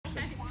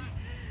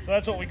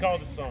that's what we call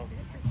this song.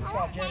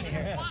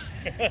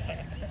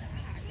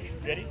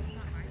 Ready?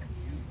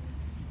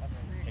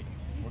 Hey,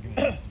 we're gonna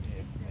do some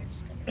hits and then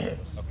just come back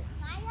to us. Okay.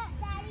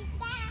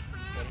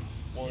 Ready?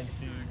 1,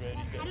 2, ready,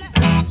 go.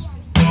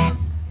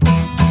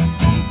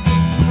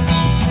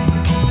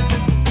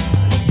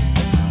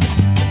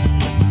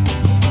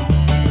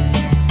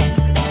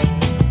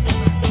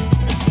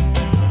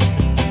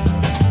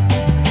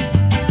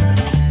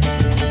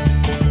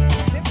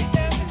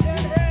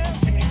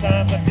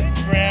 Times I hit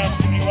the ground,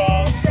 too many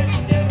walls,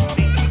 crashing down the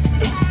feet.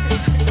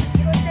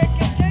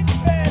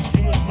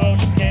 Too much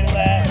motion, can't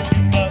last.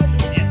 Too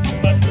much, just too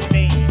much for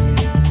me.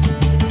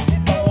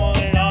 If I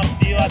wanted on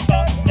steel, I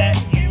thought that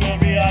you will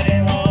be. I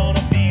didn't want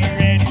to be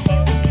ready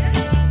for.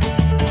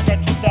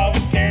 Crutches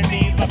always carry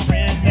me, my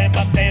friends and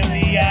my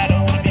family. I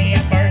don't want to be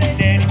a burden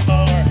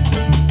anymore.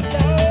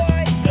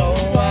 No,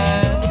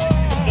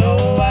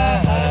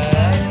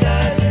 I'm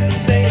not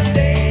losing a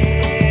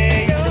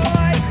day.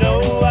 No,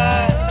 I'm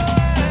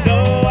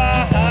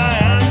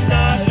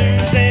not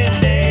losing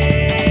days.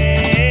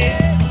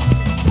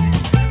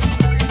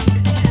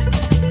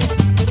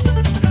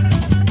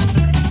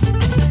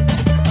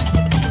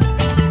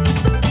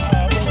 I'm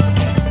not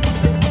losing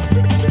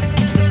days.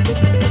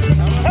 No,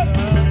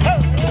 I'm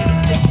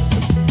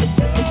not losing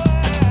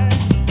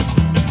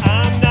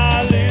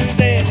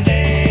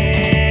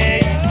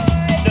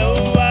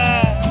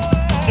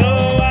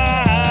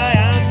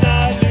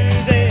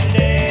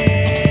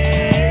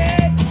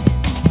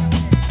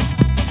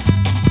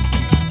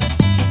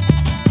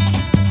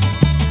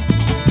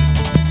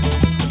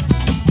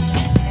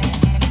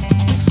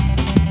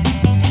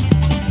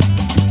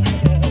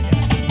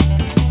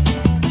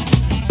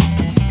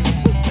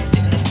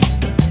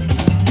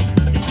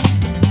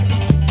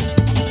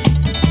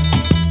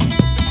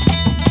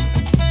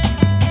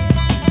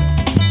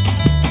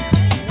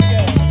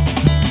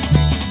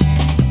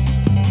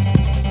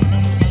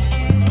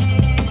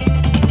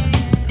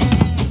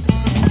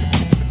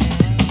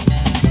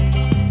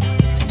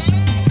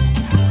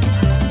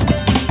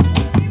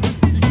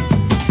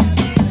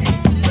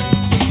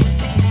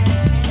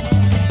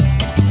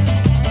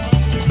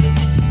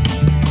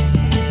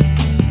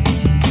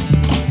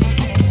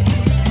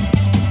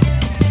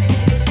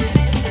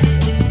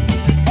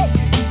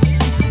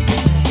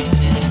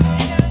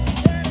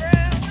days.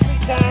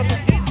 Times I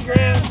hit the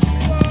ground.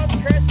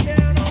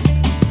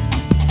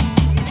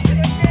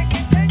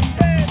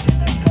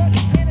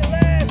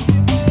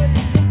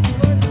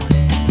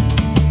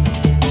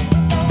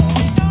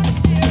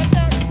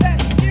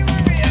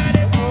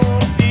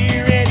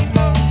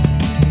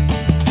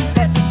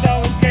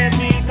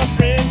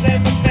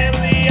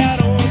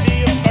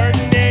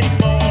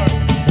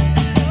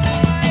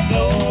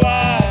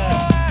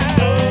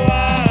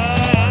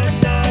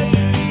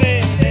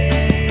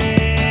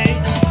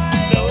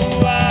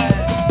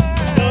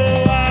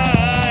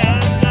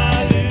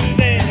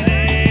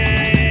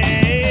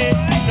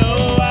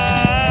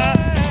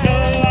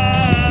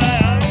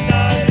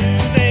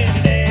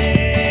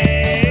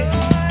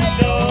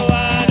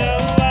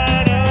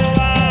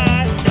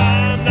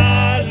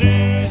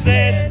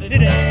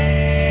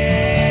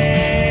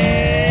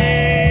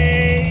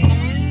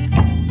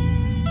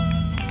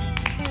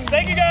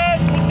 Thank you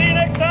guys.